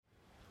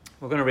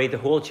We're going to read the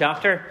whole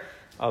chapter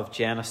of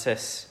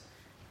Genesis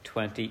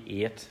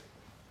 28.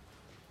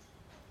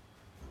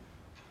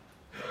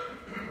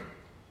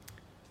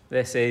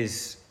 This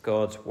is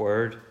God's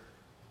word.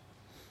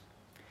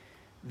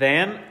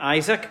 Then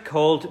Isaac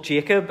called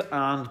Jacob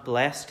and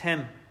blessed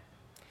him,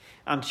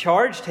 and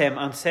charged him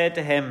and said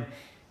to him,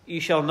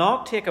 "You shall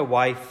not take a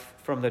wife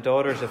from the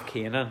daughters of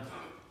Canaan.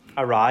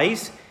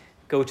 Arise,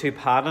 go to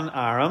Paddan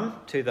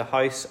Aram, to the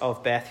house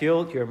of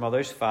Bethuel, your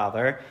mother's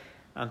father,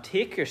 and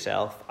take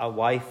yourself a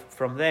wife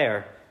from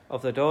there,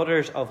 of the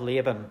daughters of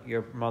Laban,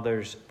 your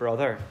mother's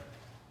brother.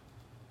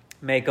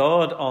 May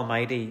God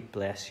Almighty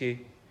bless you,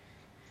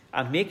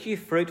 and make you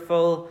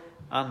fruitful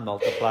and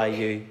multiply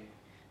you,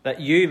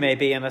 that you may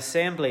be an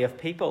assembly of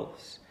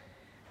peoples,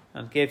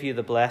 and give you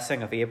the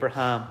blessing of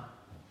Abraham,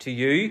 to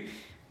you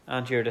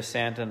and your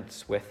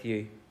descendants with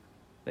you,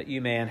 that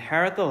you may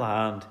inherit the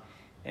land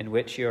in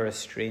which you are a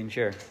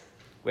stranger,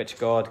 which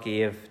God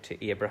gave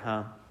to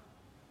Abraham."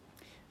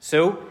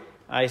 So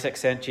Isaac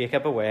sent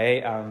Jacob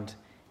away, and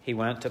he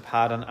went to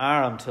Paddan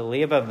Aram to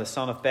Laban, the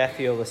son of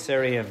Bethuel the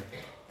Syrian,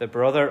 the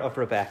brother of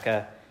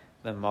Rebekah,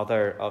 the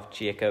mother of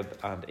Jacob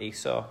and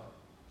Esau.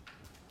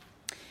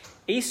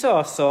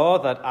 Esau saw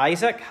that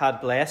Isaac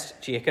had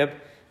blessed Jacob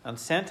and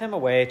sent him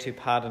away to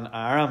Paddan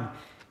Aram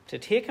to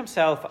take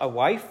himself a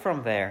wife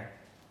from there,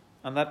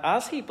 and that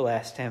as he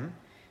blessed him,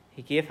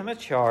 he gave him a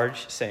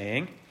charge,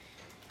 saying,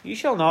 "You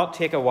shall not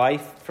take a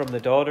wife from the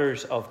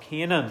daughters of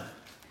Canaan,"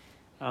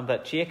 and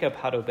that Jacob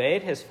had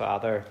obeyed his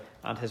father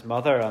and his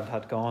mother and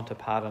had gone to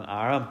Paddan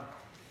Aram.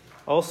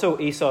 Also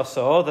Esau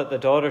saw that the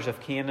daughters of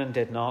Canaan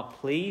did not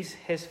please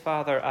his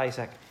father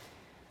Isaac.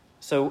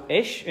 So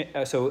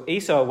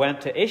Esau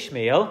went to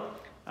Ishmael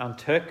and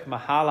took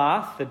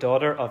Mahalath, the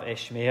daughter of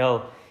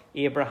Ishmael,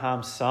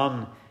 Abraham's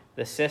son,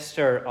 the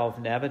sister of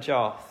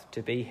Nebajoth,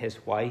 to be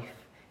his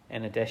wife,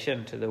 in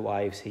addition to the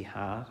wives he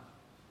had.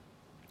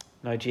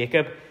 Now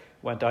Jacob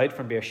went out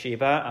from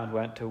Beersheba and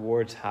went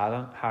towards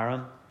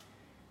Haran.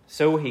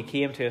 So he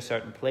came to a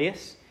certain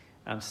place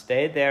and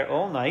stayed there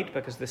all night,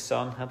 because the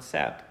sun had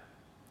set.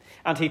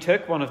 And he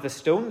took one of the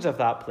stones of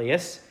that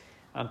place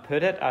and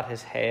put it at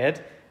his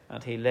head,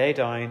 and he lay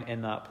down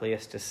in that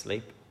place to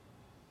sleep.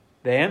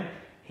 Then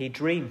he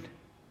dreamed,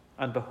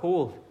 and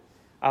behold,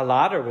 a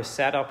ladder was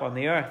set up on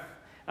the earth,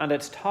 and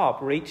its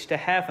top reached to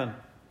heaven.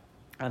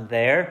 And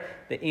there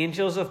the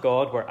angels of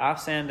God were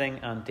ascending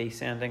and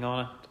descending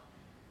on it.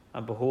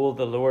 And behold,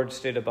 the Lord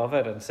stood above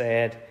it and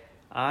said,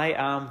 "I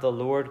am the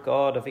Lord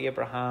God of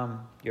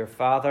Abraham, your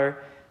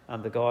father,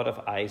 and the God of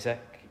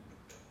Isaac.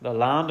 The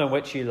land on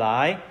which you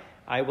lie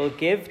I will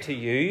give to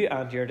you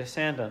and your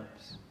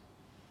descendants.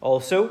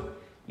 Also,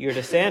 your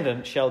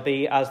descendants shall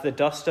be as the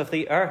dust of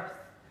the earth.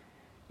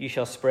 You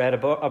shall spread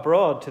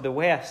abroad to the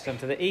west and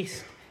to the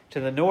east, to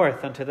the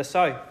north and to the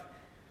south.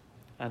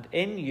 And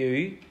in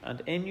you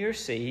and in your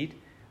seed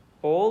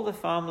all the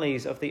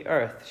families of the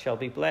earth shall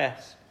be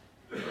blessed.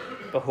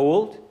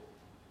 Behold,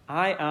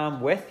 I am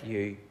with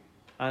you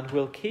and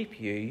will keep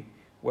you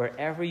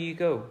wherever you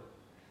go,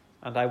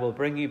 and I will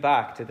bring you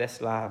back to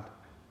this land.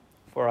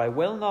 For I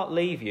will not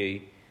leave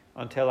you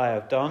until I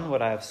have done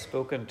what I have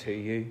spoken to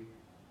you."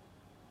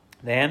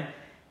 Then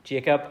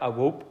Jacob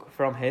awoke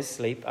from his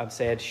sleep and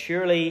said,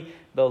 "Surely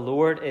the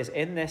Lord is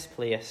in this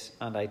place,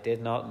 and I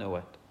did not know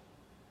it."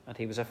 And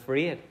he was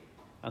afraid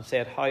and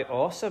said, "How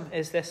awesome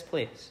is this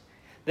place!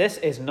 This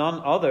is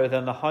none other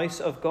than the house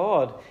of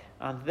God,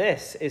 and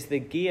this is the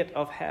gate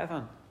of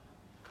heaven."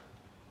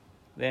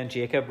 Then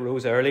Jacob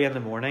rose early in the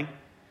morning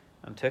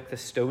and took the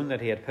stone that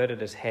he had put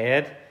at his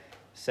head,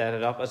 set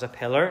it up as a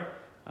pillar,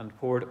 and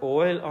poured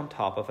oil on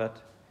top of it.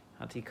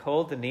 And he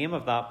called the name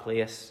of that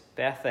place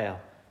Bethel,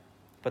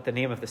 but the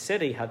name of the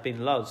city had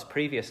been Luz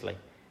previously.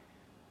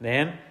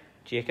 Then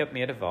Jacob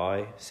made a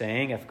vow,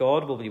 saying, "If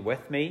God will be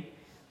with me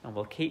and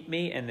will keep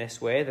me in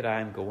this way that I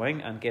am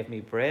going, and give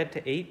me bread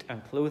to eat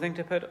and clothing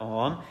to put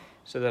on,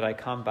 so that I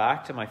come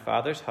back to my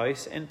father's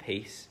house in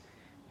peace,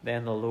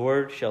 then the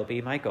Lord shall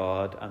be my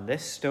God, and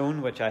this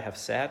stone which I have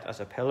set as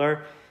a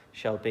pillar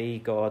shall be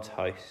God's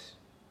house.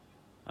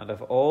 And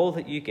of all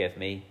that you give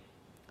me,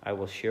 I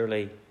will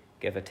surely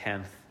give a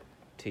tenth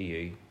to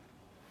you."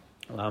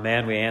 Well,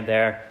 amen. We end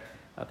there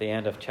at the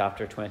end of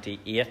chapter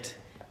 28,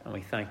 and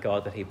we thank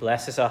God that he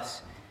blesses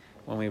us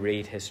when we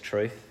read his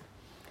truth.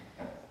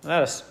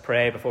 Let us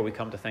pray before we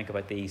come to think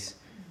about these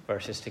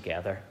verses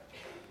together.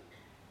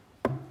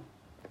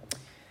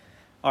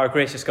 Our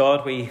gracious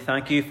God, we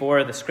thank you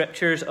for the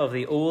scriptures of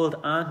the Old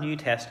and New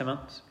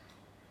Testaments.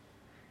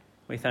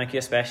 We thank you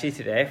especially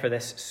today for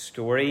this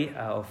story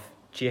of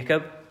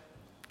Jacob,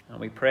 and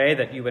we pray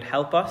that you would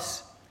help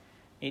us,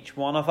 each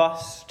one of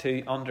us,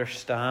 to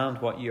understand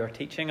what you are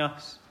teaching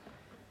us.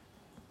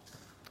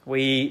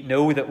 We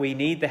know that we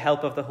need the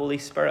help of the Holy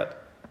Spirit.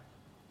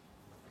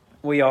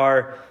 We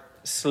are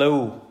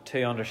slow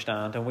to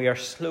understand, and we are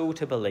slow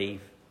to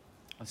believe.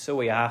 And so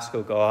we ask,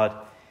 O God,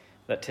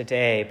 that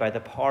today, by the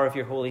power of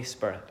your Holy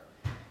Spirit,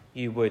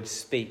 you would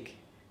speak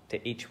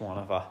to each one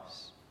of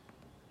us.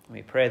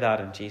 We pray that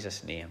in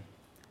Jesus' name.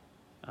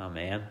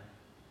 Amen.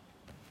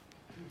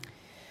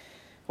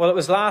 Well, it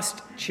was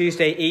last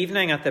Tuesday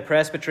evening at the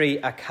Presbytery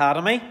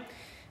Academy.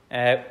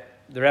 The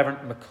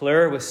Reverend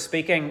McClure was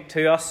speaking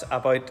to us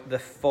about the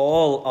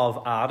fall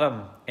of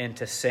Adam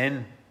into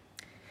sin.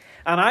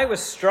 And I was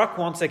struck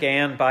once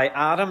again by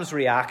Adam's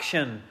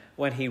reaction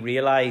when he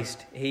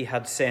realised he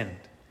had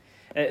sinned.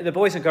 The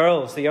boys and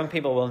girls, the young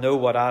people, will know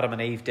what Adam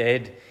and Eve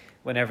did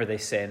whenever they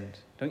sinned.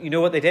 Don't you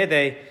know what they did?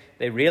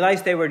 They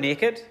realised they were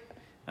naked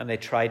and they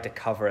tried to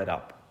cover it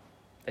up.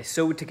 They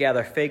sewed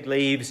together fig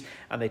leaves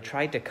and they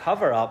tried to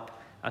cover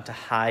up and to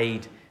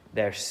hide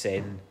their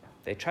sin.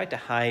 They tried to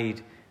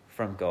hide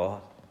from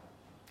God.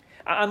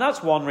 And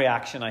that's one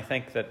reaction I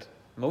think that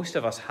most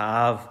of us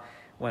have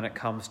when it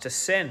comes to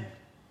sin.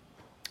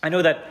 I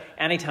know that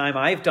any time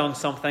I've done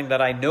something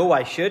that I know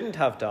I shouldn't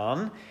have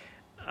done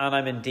and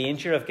I'm in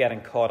danger of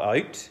getting caught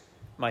out,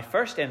 my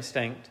first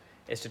instinct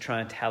is to try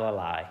and tell a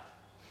lie.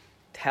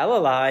 Tell a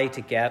lie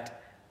to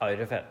get out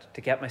of it, to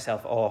get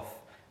myself off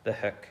the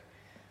hook.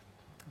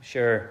 I'm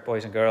sure,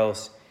 boys and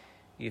girls,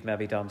 you've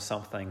maybe done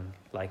something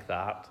like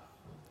that.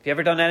 Have you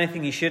ever done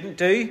anything you shouldn't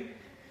do?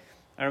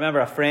 I remember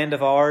a friend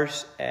of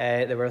ours,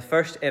 they were the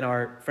first in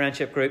our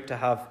friendship group to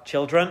have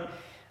children,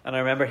 and I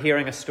remember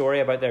hearing a story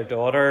about their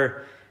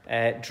daughter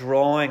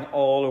drawing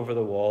all over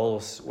the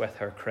walls with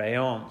her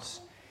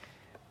crayons.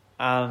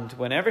 And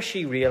whenever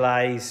she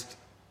realised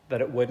that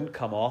it wouldn't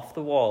come off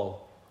the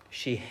wall,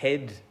 she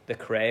hid the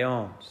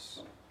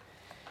crayons.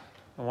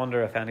 I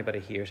wonder if anybody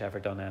here has ever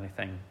done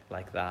anything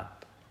like that.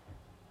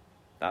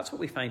 That's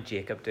what we find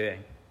Jacob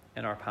doing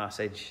in our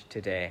passage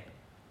today.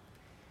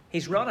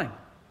 He's running.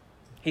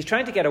 He's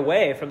trying to get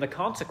away from the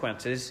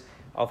consequences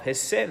of his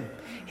sin.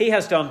 He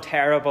has done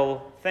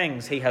terrible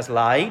things. He has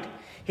lied,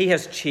 he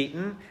has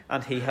cheated,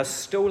 and he has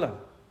stolen.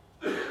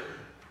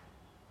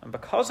 And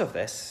because of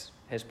this,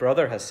 his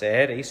brother has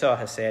said, Esau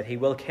has said, he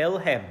will kill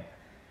him.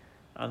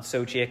 And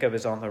so Jacob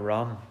is on the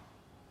run.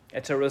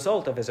 It's a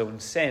result of his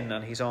own sin,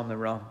 and he's on the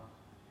run.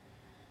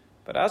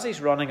 But as he's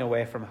running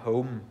away from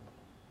home,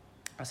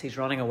 as he's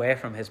running away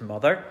from his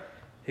mother,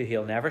 who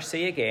he'll never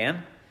see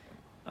again,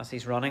 as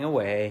he's running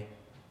away,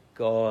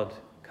 God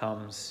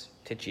comes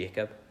to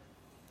Jacob.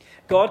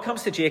 God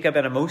comes to Jacob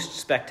in a most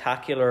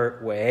spectacular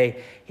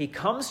way. He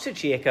comes to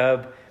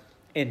Jacob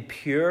in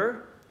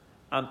pure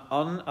and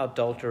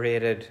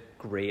unadulterated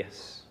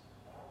grace.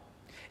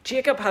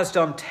 Jacob has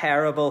done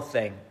terrible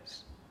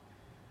things.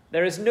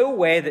 There is no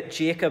way that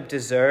Jacob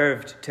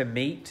deserved to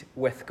meet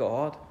with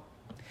God.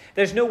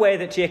 There's no way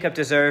that Jacob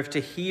deserved to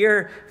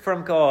hear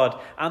from God,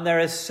 and there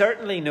is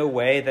certainly no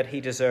way that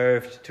he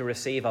deserved to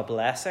receive a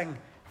blessing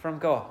from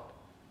God.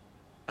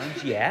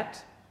 And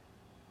yet,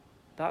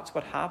 that's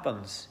what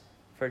happens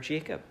for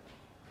Jacob.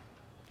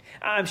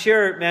 I'm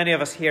sure many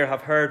of us here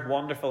have heard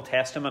wonderful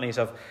testimonies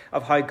of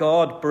how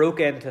God broke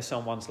into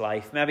someone's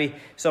life. Maybe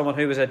someone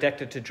who was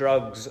addicted to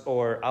drugs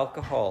or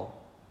alcohol.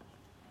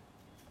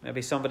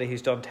 Maybe somebody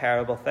who's done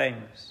terrible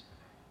things.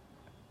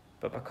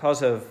 But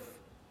because of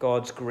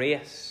God's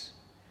grace,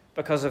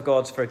 because of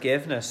God's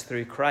forgiveness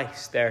through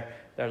Christ, their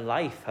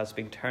life has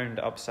been turned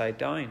upside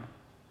down.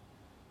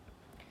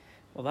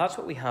 Well, that's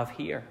what we have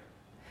here.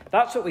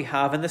 That's what we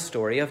have in the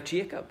story of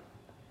Jacob.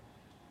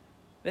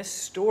 This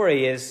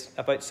story is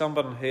about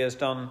someone who has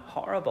done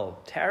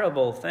horrible,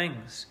 terrible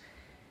things,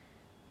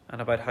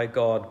 and about how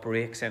God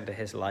breaks into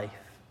his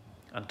life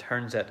and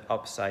turns it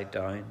upside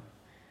down.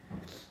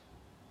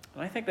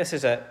 And I think this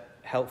is a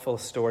helpful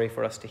story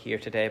for us to hear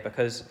today,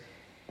 because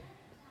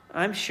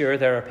I'm sure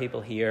there are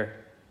people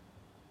here,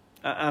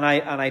 and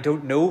I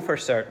don't know for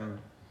certain,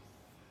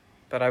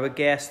 but I would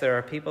guess there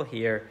are people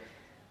here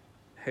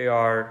who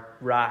are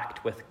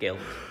racked with guilt.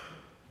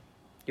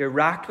 You're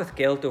racked with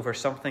guilt over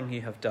something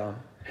you have done.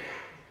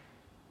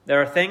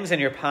 There are things in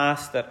your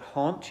past that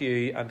haunt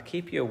you and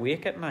keep you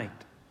awake at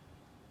night.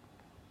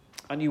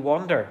 And you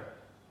wonder,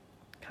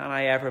 can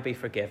I ever be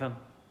forgiven?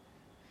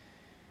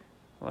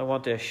 Well, I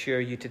want to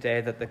assure you today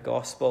that the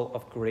gospel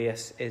of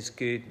grace is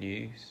good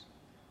news.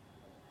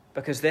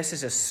 Because this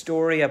is a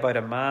story about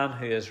a man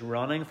who is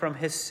running from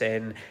his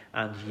sin,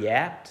 and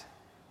yet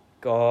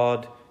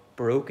God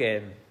broke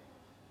in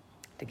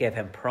to give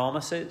him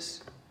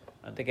promises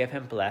and to give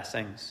him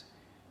blessings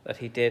that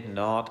he did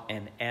not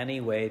in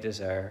any way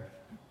deserve.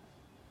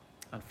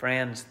 And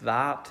friends,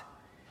 that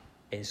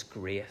is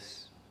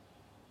grace.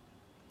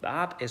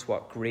 That is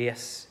what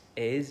grace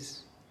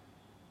is.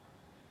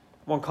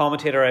 One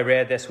commentator I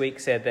read this week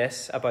said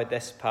this about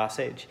this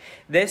passage: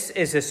 this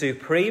is a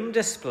supreme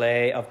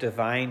display of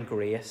divine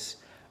grace,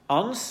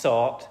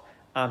 unsought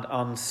and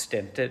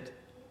unstinted.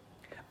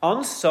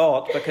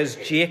 Unsought because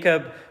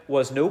Jacob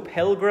was no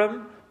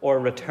pilgrim or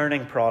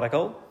returning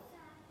prodigal,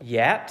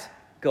 yet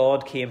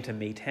God came to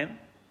meet him.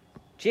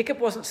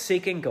 Jacob wasn't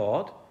seeking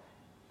God,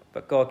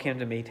 but God came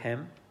to meet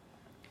him.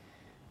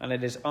 And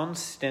it is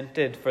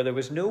unstinted, for there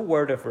was no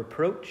word of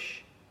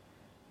reproach,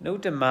 no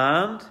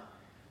demand,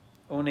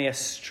 only a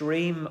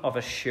stream of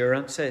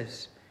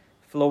assurances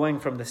flowing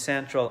from the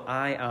central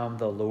I am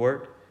the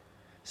Lord,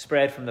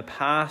 spread from the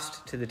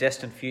past to the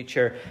distant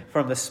future,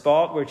 from the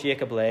spot where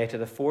Jacob lay to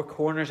the four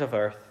corners of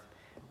earth,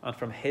 and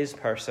from his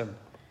person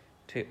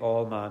to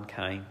all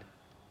mankind.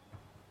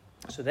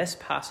 So this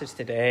passage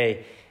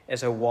today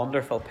is a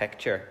wonderful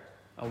picture,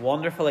 a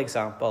wonderful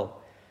example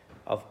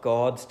of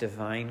God's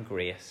divine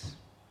grace.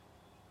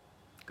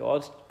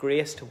 God's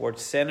grace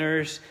towards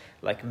sinners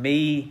like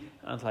me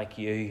and like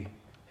you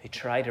who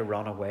try to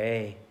run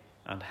away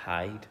and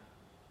hide.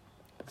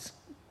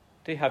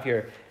 Do have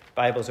your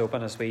Bibles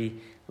open as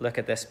we look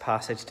at this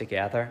passage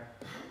together.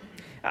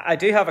 I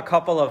do have a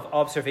couple of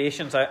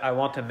observations I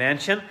want to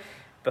mention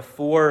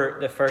before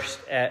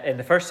in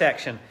the first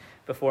section,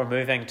 before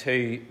moving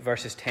to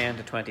verses 10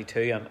 to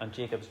 22 and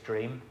Jacob's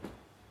dream.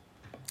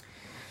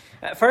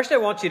 First, I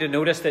want you to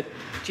notice that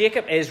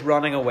Jacob is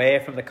running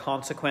away from the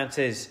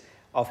consequences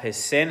of his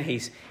sin.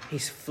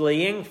 He's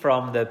fleeing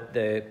from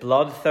the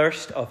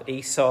bloodthirst of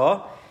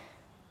Esau.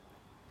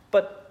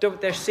 But don't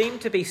there seem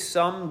to be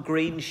some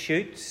green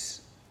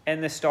shoots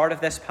in the start of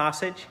this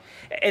passage?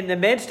 In the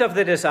midst of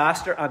the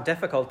disaster and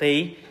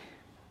difficulty,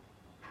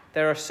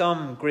 there are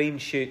some green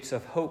shoots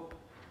of hope.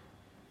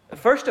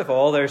 First of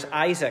all, there's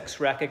Isaac's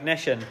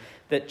recognition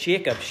that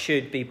Jacob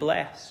should be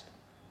blessed.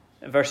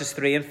 In verses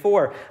 3 and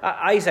 4,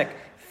 Isaac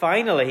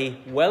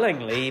finally,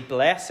 willingly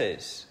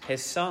blesses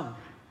his son.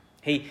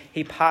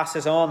 He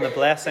passes on the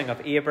blessing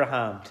of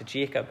Abraham to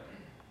Jacob.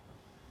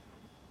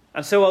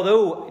 And so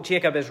although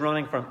Jacob is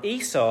running from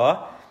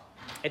Esau,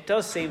 it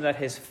does seem that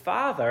his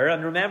father,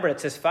 and remember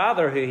it's his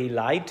father who he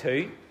lied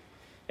to,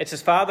 it's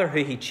his father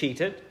who he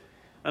cheated,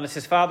 and it's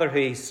his father who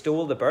he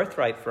stole the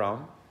birthright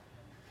from.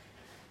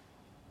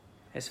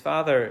 His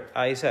father,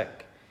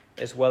 Isaac,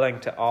 is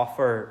willing to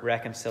offer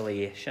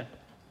reconciliation.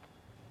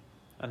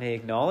 And he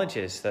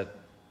acknowledges that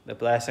the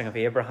blessing of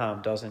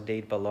Abraham does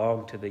indeed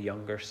belong to the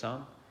younger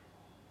son.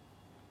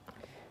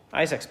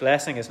 Isaac's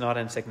blessing is not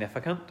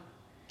insignificant.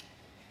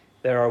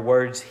 There are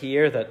words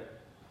here that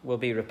will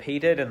be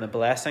repeated in the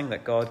blessing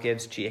that God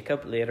gives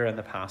Jacob later in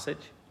the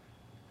passage.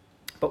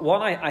 But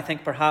one I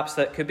think perhaps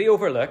that could be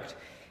overlooked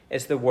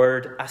is the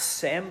word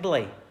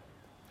assembly.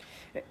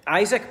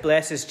 Isaac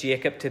blesses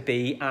Jacob to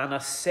be an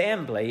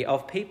assembly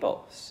of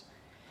peoples.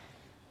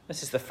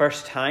 This is the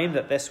first time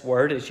that this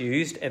word is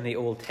used in the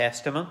Old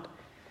Testament.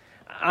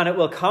 And it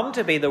will come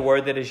to be the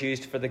word that is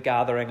used for the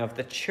gathering of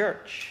the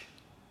church.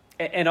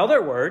 In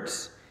other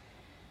words,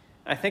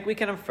 I think we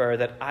can infer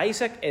that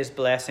Isaac is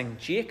blessing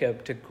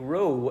Jacob to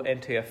grow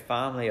into a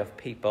family of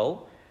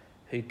people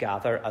who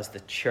gather as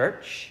the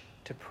church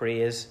to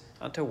praise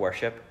and to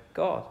worship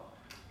God.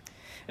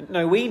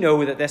 Now, we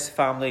know that this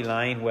family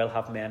line will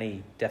have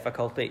many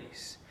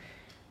difficulties,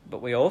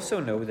 but we also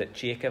know that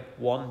Jacob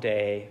one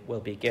day will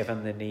be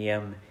given the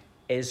name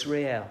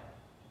Israel.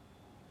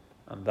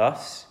 And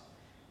thus,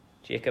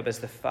 Jacob is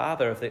the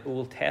father of the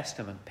Old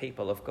Testament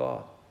people of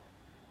God.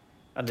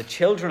 And the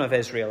children of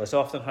Israel is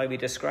often how we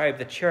describe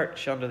the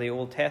church under the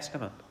Old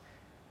Testament.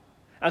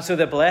 And so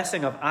the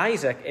blessing of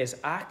Isaac is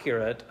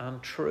accurate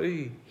and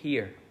true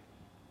here.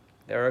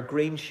 There are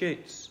green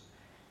shoots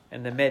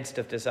in the midst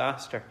of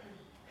disaster.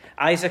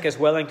 Isaac is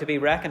willing to be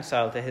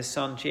reconciled to his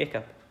son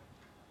Jacob.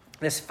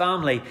 This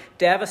family,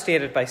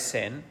 devastated by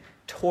sin,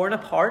 torn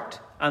apart,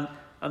 and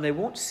they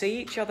won't see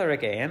each other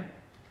again,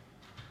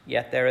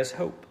 yet there is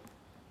hope.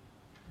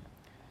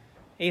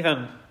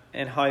 Even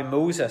in how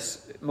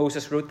Moses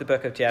wrote the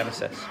book of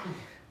Genesis.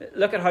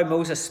 Look at how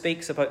Moses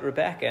speaks about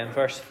Rebekah in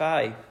verse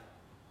 5.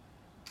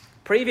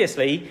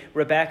 Previously,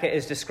 Rebekah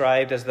is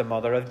described as the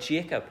mother of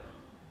Jacob.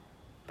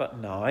 But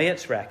now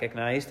it's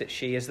recognized that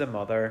she is the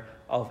mother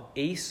of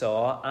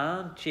Esau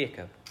and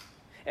Jacob.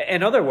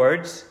 In other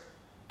words,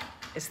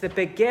 it's the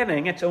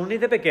beginning, it's only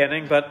the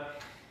beginning,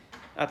 but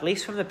at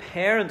least from the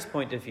parents'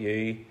 point of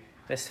view,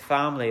 this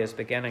family is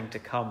beginning to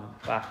come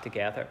back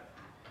together.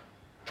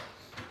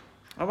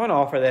 I want to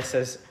offer this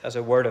as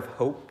a word of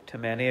hope to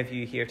many of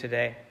you here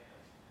today.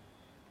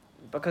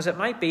 Because it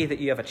might be that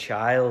you have a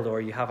child or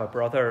you have a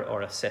brother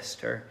or a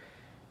sister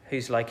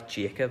who's like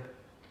Jacob.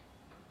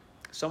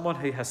 Someone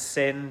who has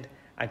sinned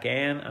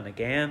again and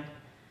again.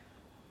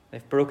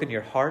 They've broken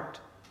your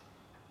heart.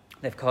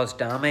 They've caused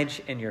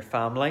damage in your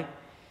family.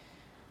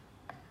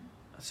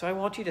 So I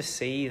want you to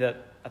see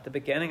that at the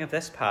beginning of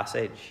this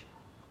passage,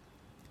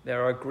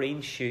 there are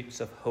green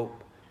shoots of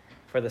hope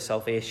for the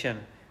salvation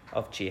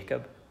of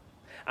Jacob.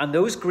 And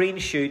those green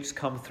shoots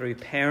come through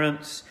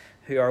parents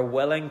who are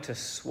willing to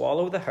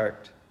swallow the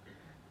hurt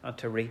and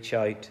to reach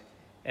out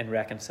in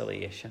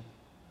reconciliation.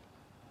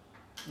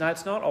 Now,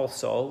 it's not all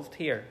solved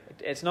here.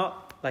 It's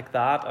not like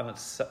that and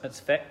it's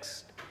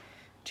fixed.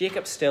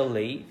 Jacob still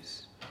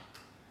leaves.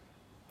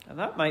 And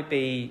that might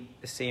be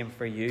the same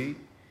for you.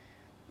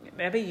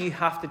 Maybe you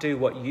have to do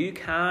what you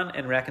can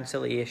in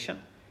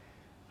reconciliation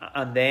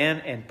and then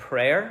in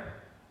prayer,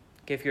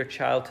 give your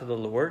child to the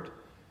Lord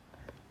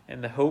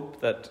in the hope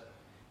that,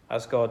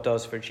 as God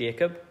does for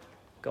Jacob,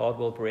 God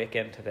will break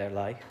into their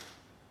life.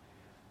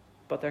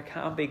 But there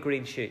can be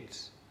green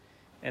shoots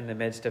in the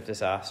midst of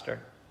disaster.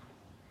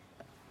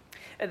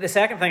 The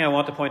second thing I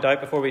want to point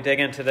out before we dig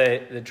into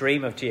the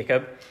dream of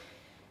Jacob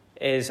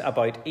is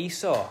about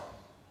Esau.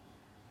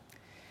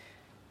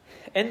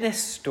 In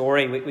this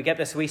story, we get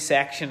this wee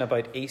section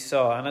about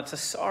Esau, and it's a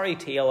sorry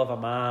tale of a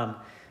man.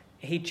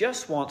 He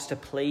just wants to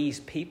please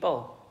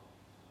people.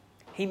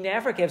 He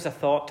never gives a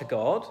thought to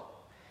God,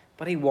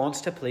 but he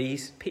wants to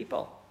please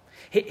people.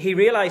 He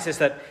realizes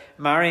that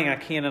marrying a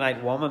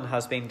Canaanite woman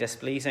has been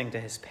displeasing to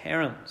his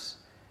parents.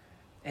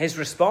 His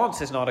response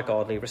is not a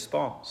godly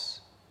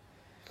response.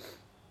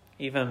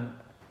 Even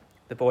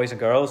the boys and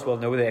girls will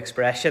know the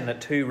expression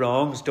that two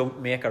wrongs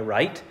don't make a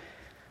right,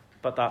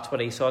 but that's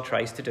what Esau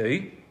tries to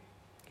do.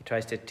 He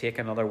tries to take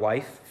another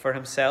wife for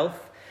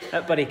himself,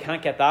 but he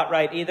can't get that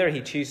right either.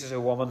 He chooses a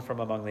woman from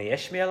among the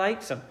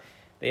Ishmaelites, and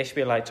the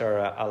Ishmaelites are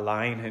a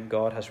line whom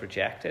God has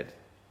rejected.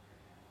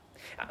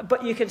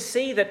 But you can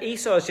see that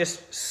Esau is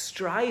just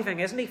striving,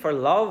 isn't he, for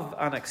love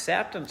and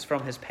acceptance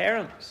from his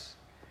parents.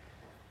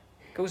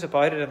 He goes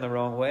about it in the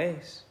wrong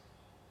ways.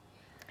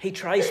 He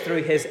tries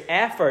through his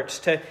efforts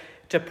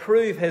to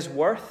prove his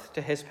worth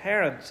to his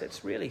parents.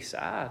 It's really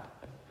sad.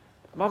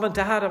 Mom and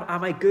Dad,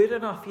 am I good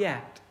enough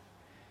yet?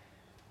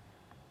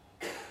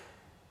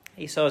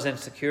 Esau's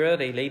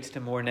insecurity leads to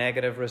more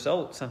negative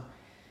results, and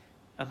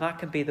that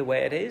can be the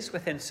way it is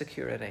with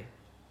insecurity.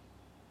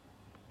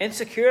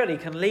 Insecurity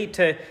can lead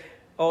to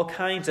all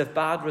kinds of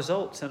bad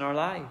results in our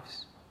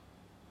lives.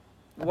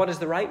 What is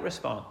the right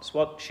response?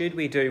 What should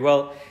we do?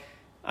 Well,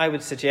 I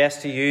would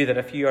suggest to you that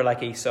if you are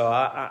like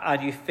Esau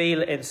and you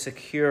feel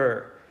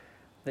insecure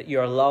that you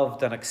are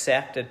loved and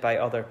accepted by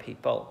other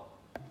people,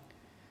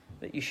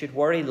 that you should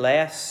worry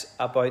less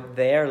about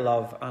their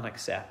love and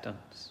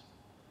acceptance,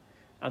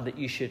 and that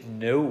you should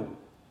know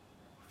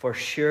for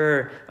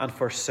sure and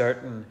for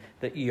certain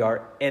that you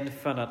are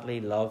infinitely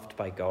loved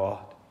by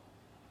God,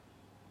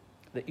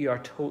 that you are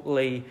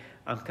totally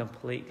and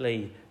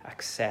completely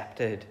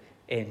accepted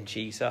in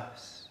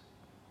Jesus.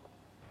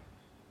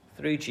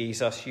 Through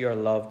Jesus, you are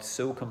loved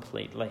so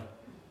completely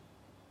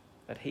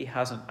that he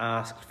hasn't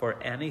asked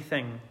for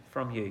anything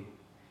from you,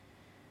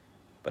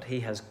 but he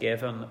has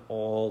given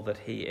all that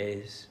he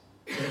is.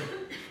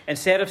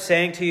 Instead of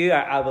saying to you,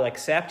 I will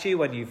accept you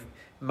when you've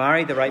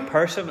married the right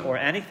person or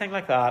anything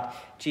like that,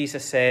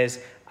 Jesus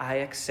says, I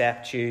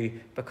accept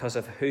you because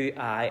of who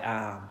I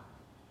am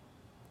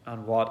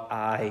and what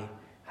I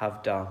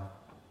have done.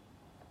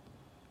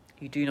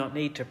 You do not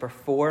need to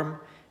perform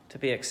to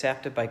be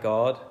accepted by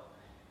God.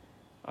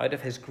 Out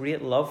of his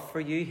great love for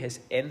you, his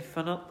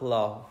infinite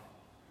love,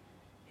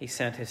 he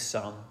sent his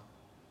Son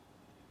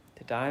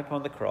to die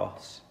upon the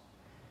cross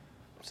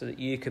so that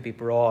you could be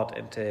brought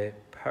into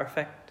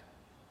perfect,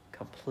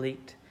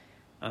 complete,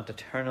 and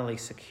eternally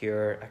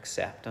secure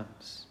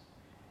acceptance.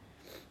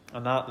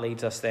 And that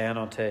leads us then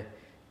onto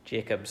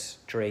Jacob's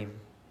dream.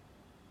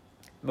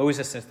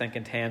 Moses, I think,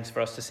 intends for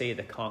us to see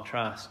the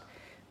contrast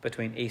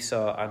between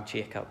Esau and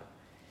Jacob.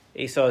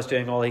 Esau is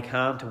doing all he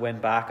can to win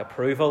back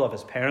approval of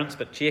his parents,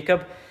 but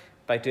Jacob,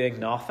 by doing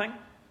nothing,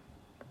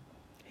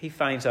 he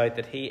finds out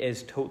that he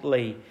is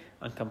totally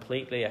and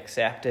completely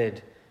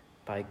accepted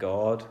by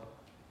God.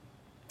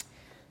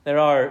 There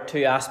are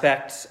two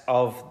aspects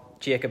of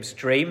Jacob's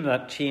dream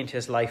that change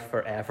his life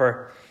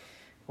forever,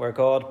 where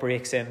God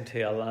breaks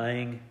into a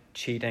lying,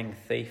 cheating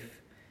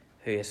thief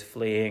who is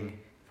fleeing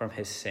from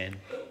his sin.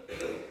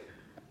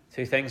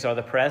 Two things are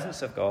the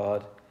presence of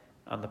God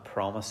and the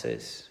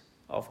promises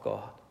of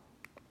God.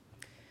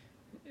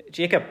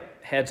 Jacob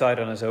heads out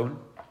on his own.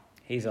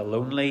 He's a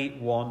lonely,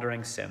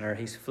 wandering sinner.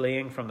 He's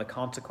fleeing from the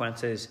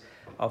consequences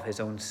of his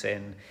own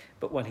sin.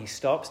 But when he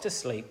stops to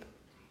sleep,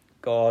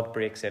 God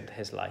breaks into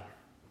his life.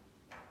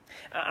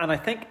 And I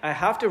think I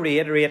have to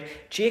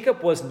reiterate,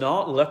 Jacob was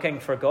not looking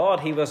for God.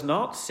 He was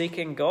not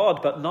seeking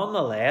God, but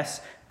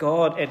nonetheless,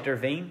 God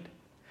intervened.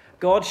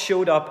 God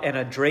showed up in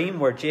a dream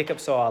where Jacob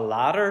saw a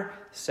ladder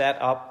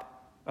set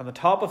up, and the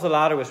top of the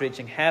ladder was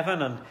reaching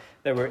heaven, and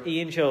there were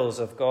angels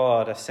of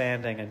God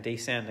ascending and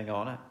descending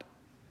on it.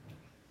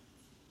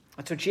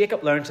 And so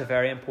Jacob learns a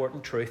very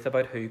important truth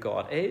about who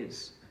God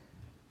is.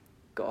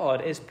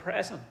 God is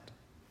present.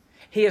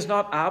 He is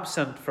not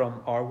absent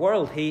from our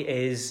world. He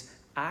is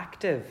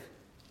active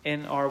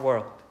in our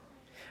world.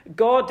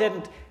 God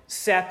didn't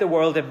set the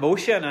world in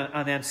motion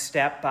and then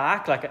step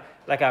back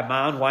like a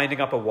man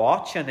winding up a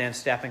watch and then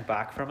stepping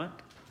back from it.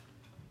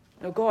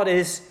 No, God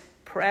is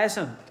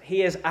present.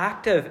 He is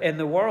active in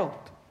the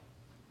world.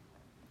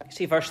 You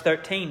see verse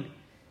 13.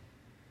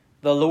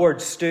 The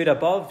Lord stood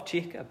above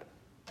Jacob.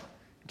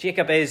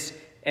 Jacob is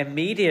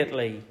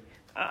immediately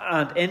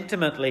and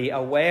intimately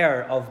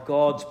aware of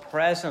God's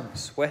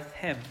presence with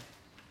him.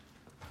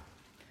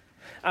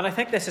 And I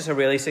think this is a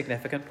really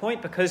significant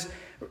point, because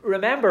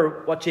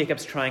remember what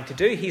Jacob's trying to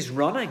do. He's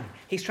running.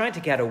 He's trying to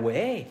get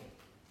away.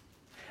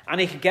 And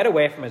he could get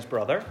away from his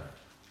brother.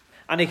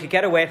 And he could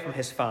get away from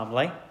his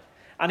family.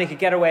 And he could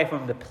get away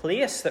from the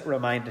place that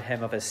reminded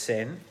him of his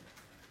sin.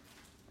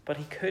 But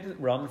he couldn't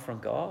run from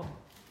God.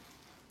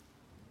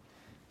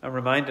 I'm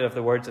reminded of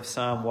the words of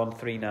Psalm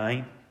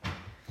 139.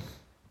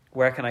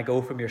 Where can I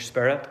go from your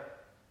spirit?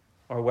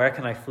 Or where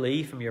can I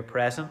flee from your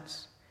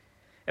presence?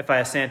 If I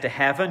ascend to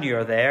heaven, you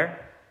are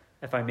there.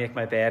 If I make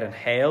my bed in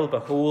hell,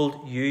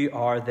 behold, you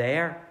are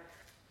there.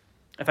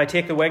 If I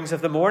take the wings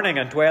of the morning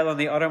and dwell on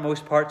the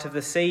uttermost parts of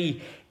the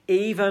sea,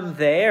 even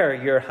there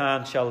your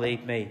hand shall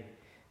lead me,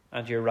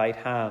 and your right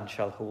hand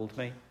shall hold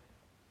me.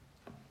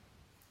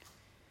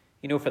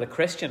 You know, for the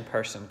Christian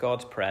person,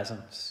 God's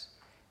presence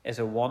is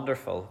a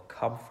wonderful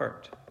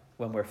comfort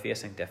when we're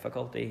facing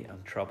difficulty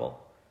and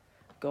trouble.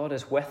 God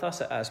is with us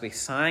as we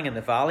sang in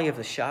the valley of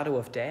the shadow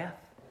of death.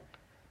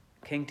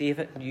 King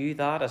David knew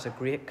that as a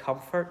great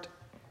comfort.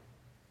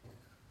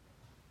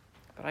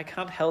 But I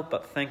can't help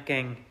but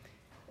thinking,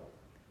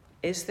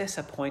 is this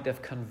a point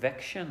of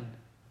conviction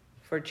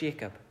for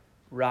Jacob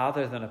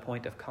rather than a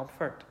point of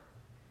comfort?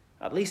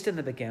 At least in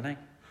the beginning.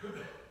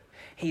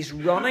 He's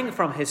running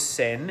from his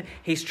sin.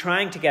 He's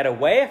trying to get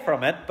away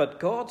from it, but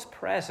God's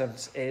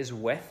presence is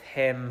with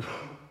him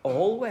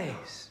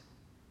always.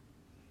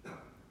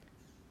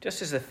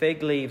 Just as the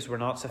fig leaves were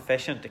not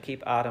sufficient to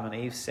keep Adam and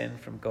Eve's sin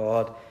from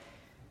God,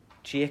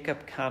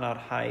 Jacob cannot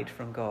hide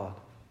from God.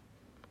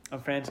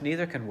 And friends,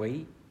 neither can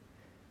we.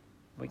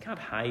 We can't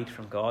hide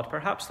from God.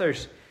 Perhaps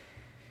there's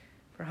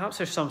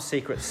some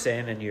secret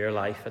sin in your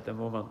life at the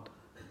moment.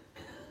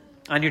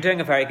 And you're doing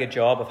a very good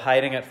job of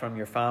hiding it from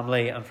your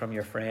family and from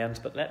your friends.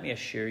 But let me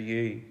assure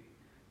you,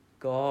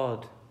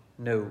 God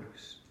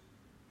knows.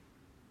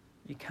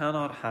 You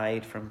cannot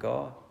hide from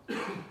God.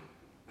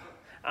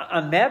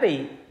 And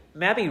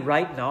maybe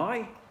right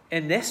now,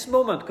 in this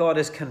moment, God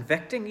is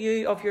convicting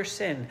you of your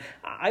sin.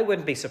 I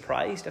wouldn't be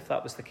surprised if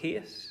that was the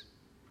case.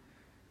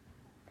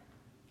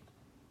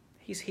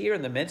 He's here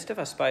in the midst of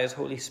us by his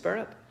Holy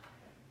Spirit.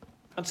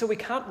 And so we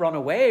can't run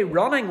away.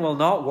 Running will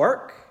not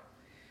work.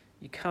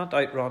 You can't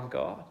outrun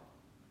God.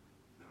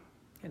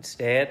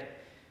 Instead,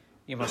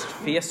 you must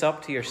face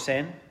up to your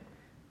sin,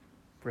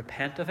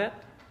 repent of it,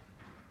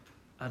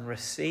 and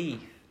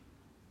receive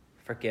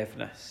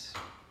forgiveness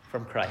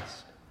from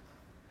Christ.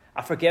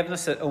 A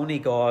forgiveness that only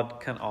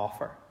God can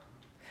offer.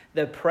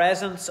 The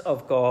presence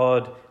of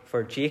God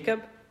for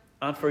Jacob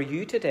and for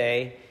you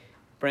today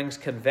brings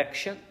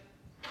conviction.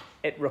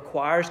 It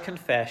requires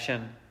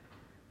confession,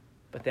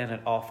 but then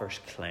it offers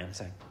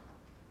cleansing.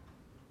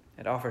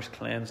 It offers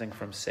cleansing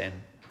from sin.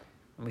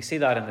 And we see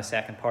that in the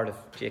second part of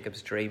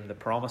Jacob's dream, the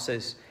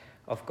promises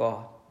of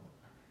God.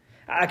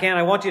 Again,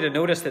 I want you to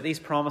notice that these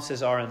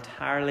promises are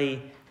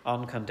entirely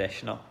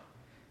unconditional.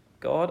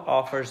 God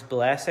offers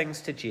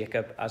blessings to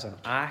Jacob as an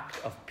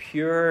act of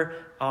pure,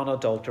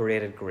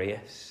 unadulterated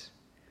grace.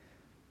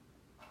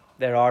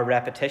 There are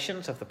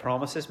repetitions of the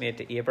promises made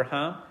to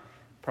Abraham,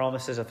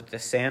 promises of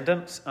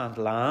descendants and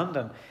land,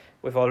 and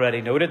we've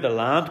already noted the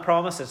land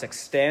promise is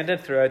extended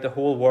throughout the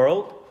whole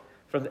world,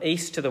 from the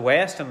east to the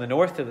west and the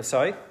north to the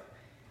south.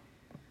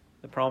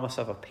 The promise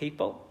of a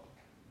people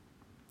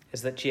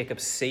is that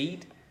Jacob's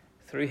seed,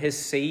 through his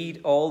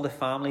seed, all the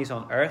families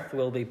on earth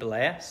will be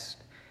blessed.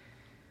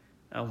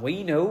 And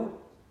we know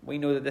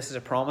that this is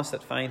a promise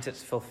that finds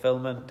its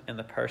fulfillment in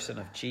the person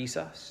of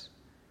Jesus.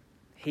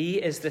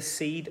 He is the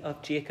seed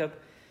of Jacob.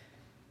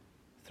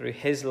 Through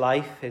his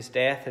life, his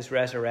death, his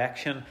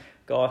resurrection,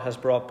 God has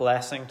brought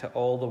blessing to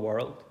all the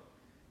world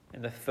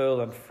in the full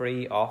and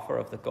free offer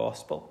of the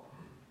gospel.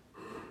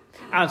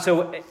 And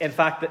so, in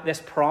fact,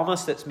 this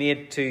promise that's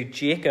made to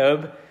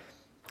Jacob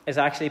is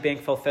actually being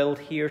fulfilled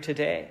here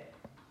today,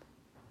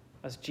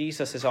 as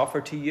Jesus is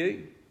offered to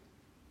you.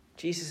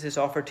 Jesus is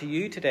offered to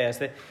you today as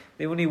the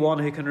only one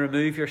who can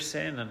remove your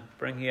sin and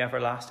bring you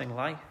everlasting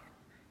life.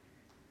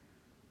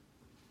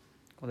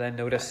 Well, then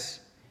notice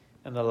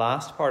in the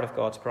last part of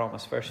God's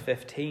promise, verse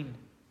 15,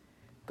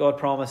 God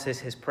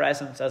promises his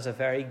presence as a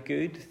very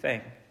good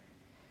thing.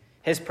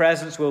 His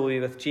presence will be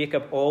with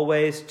Jacob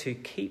always to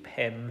keep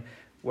him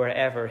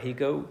wherever he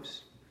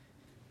goes.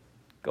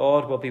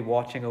 God will be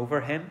watching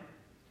over him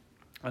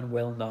and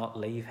will not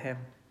leave him.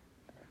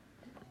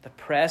 The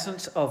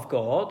presence of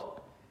God,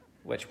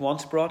 which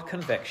once brought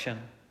conviction,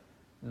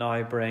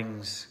 now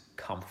brings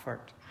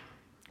comfort.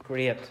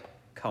 Great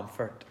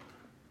comfort.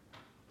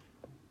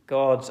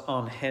 God's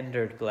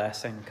unhindered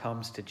blessing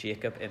comes to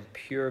Jacob in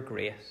pure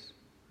grace.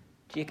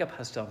 Jacob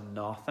has done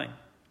nothing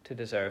to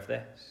deserve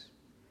this.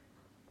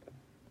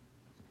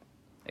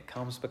 It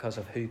comes because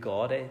of who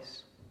God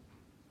is,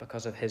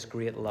 because of his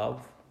great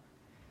love.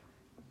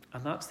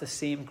 And that's the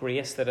same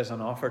grace that is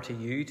on offer to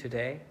you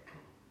today.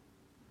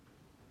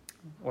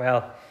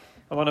 Well,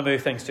 I want to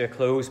move things to a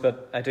close,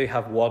 but I do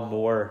have one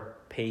more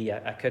P.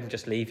 I couldn't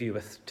just leave you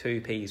with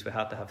 2 P's. We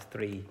had to have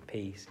 3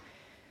 P's.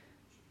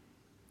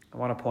 I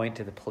want to point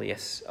to the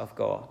place of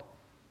God.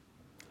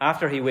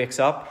 After he wakes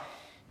up,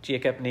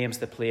 Jacob names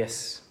the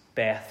place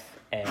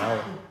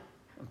Beth-el.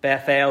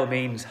 Beth-el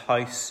means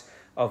house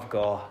of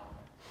God.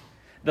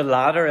 The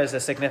ladder is a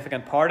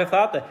significant part of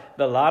that.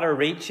 The ladder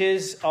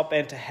reaches up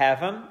into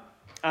heaven,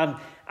 and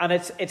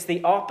it's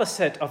the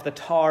opposite of the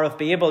Tower of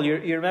Babel.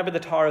 You remember the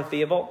Tower of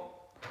Babel?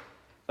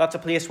 That's a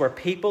place where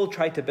people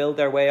try to build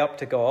their way up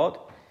to God.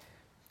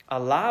 A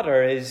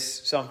ladder is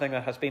something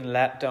that has been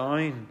let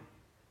down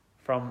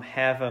from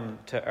heaven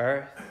to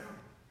earth.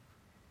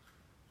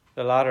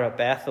 The ladder at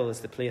Bethel is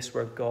the place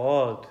where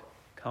God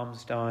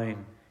comes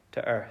down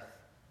to earth,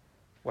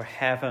 where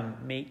heaven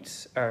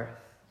meets earth.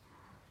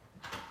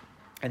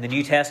 In the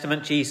New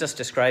Testament, Jesus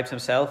describes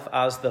himself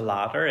as the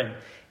ladder.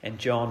 In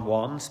John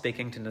 1,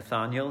 speaking to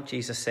Nathanael,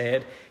 Jesus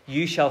said,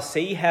 "You shall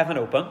see heaven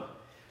open,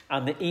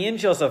 and the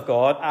angels of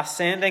God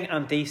ascending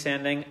and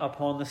descending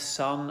upon the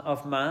Son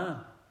of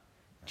Man."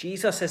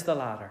 Jesus is the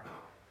ladder.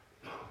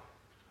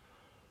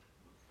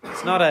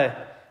 There's not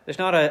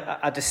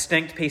a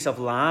distinct piece of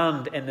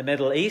land in the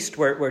Middle East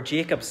where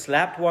Jacob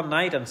slept one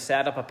night and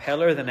set up a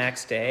pillar the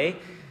next day.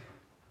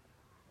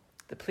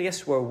 The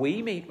place where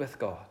we meet with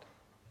God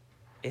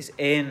is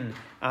in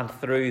and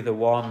through the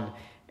one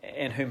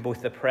in whom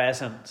both the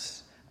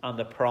presence and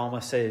the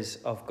promises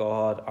of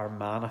God are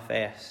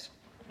manifest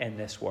in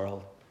this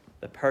world,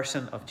 the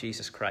person of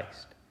Jesus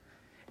Christ.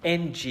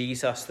 In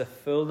Jesus, the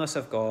fullness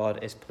of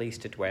God is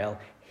pleased to dwell.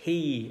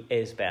 He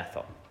is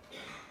Bethel.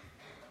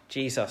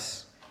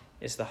 Jesus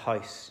is the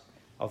house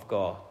of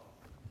God.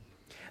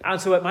 And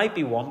so it might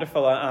be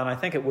wonderful, and I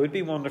think it would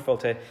be wonderful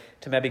to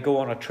maybe go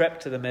on a trip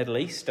to the Middle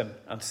East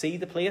and see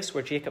the place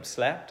where Jacob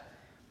slept.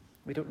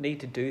 We don't need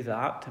to do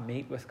that to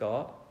meet with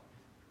God.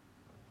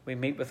 We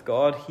meet with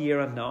God here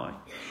and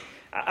now.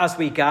 As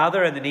we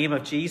gather in the name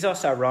of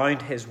Jesus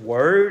around his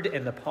word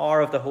in the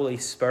power of the Holy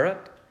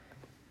Spirit,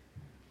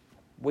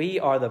 we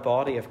are the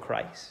body of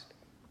Christ.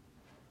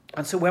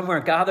 And so when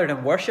we're gathered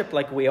in worship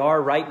like we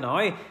are right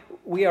now,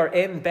 we are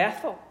in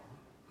Bethel,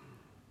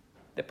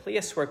 the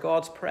place where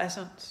God's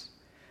presence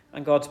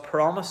and God's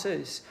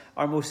promises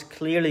are most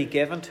clearly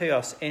given to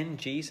us in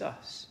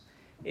Jesus,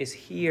 is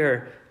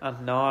here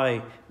and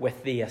now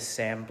with the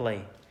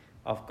assembly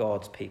of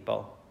God's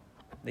people,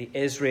 the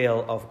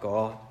Israel of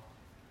God.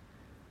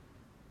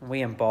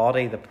 We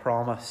embody the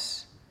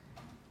promise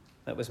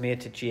that was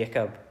made to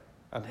Jacob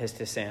and his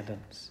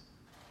descendants,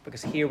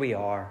 because here we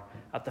are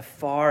at the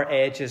far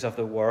edges of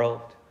the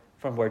world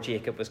from where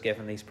Jacob was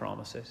given these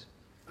promises.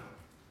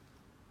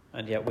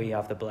 And yet we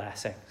have the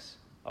blessings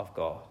of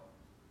God.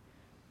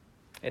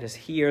 It is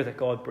here that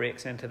God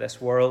breaks into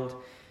this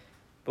world,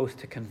 both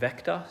to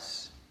convict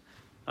us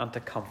and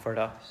to comfort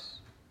us.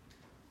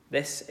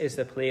 This is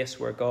the place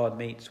where God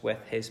meets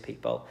with his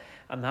people.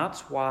 And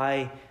that's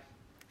why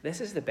this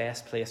is the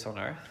best place on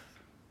earth.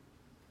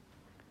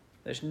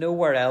 There's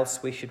nowhere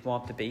else we should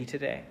want to be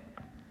today.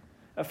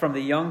 From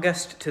the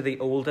youngest to the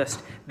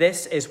oldest,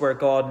 this is where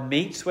God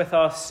meets with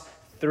us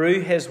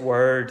through his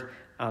word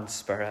and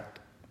spirit.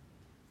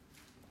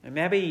 And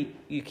maybe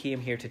you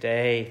came here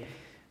today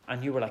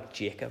and you were like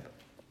Jacob,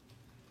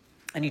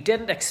 and you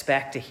didn't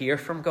expect to hear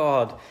from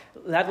God,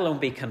 let alone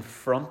be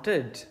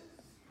confronted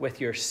with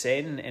your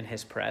sin in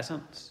his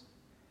presence.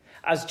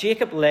 As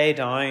Jacob lay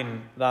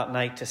down that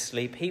night to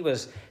sleep, he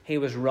was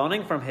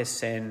running from his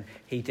sin.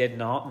 He did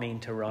not mean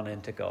to run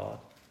into God.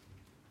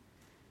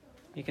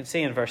 You can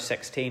see in verse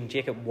 16,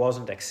 Jacob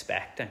wasn't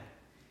expecting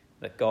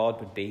that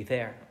God would be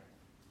there.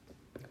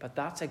 But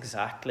that's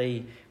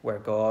exactly where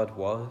God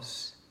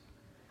was.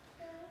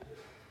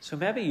 So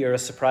maybe you're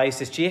as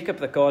surprised as Jacob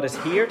that God is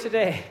here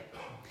today.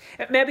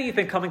 Maybe you've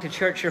been coming to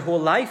church your whole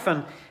life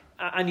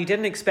and you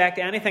didn't expect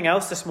anything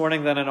else this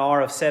morning than an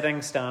hour of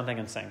sitting, standing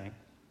and singing.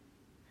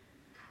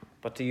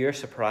 But to your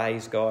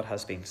surprise, God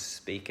has been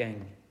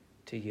speaking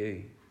to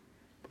you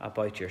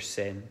about your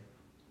sin.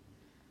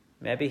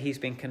 Maybe he's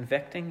been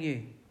convicting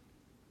you.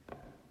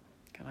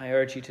 Can I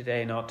urge you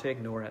today not to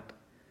ignore it?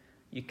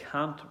 You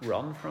can't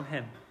run from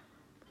him.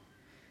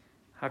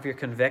 Have your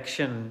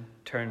conviction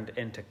turned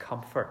into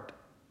comfort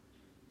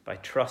by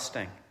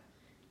trusting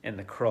in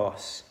the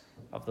cross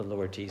of the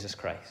Lord Jesus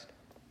Christ.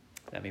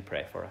 Let me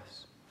pray for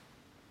us.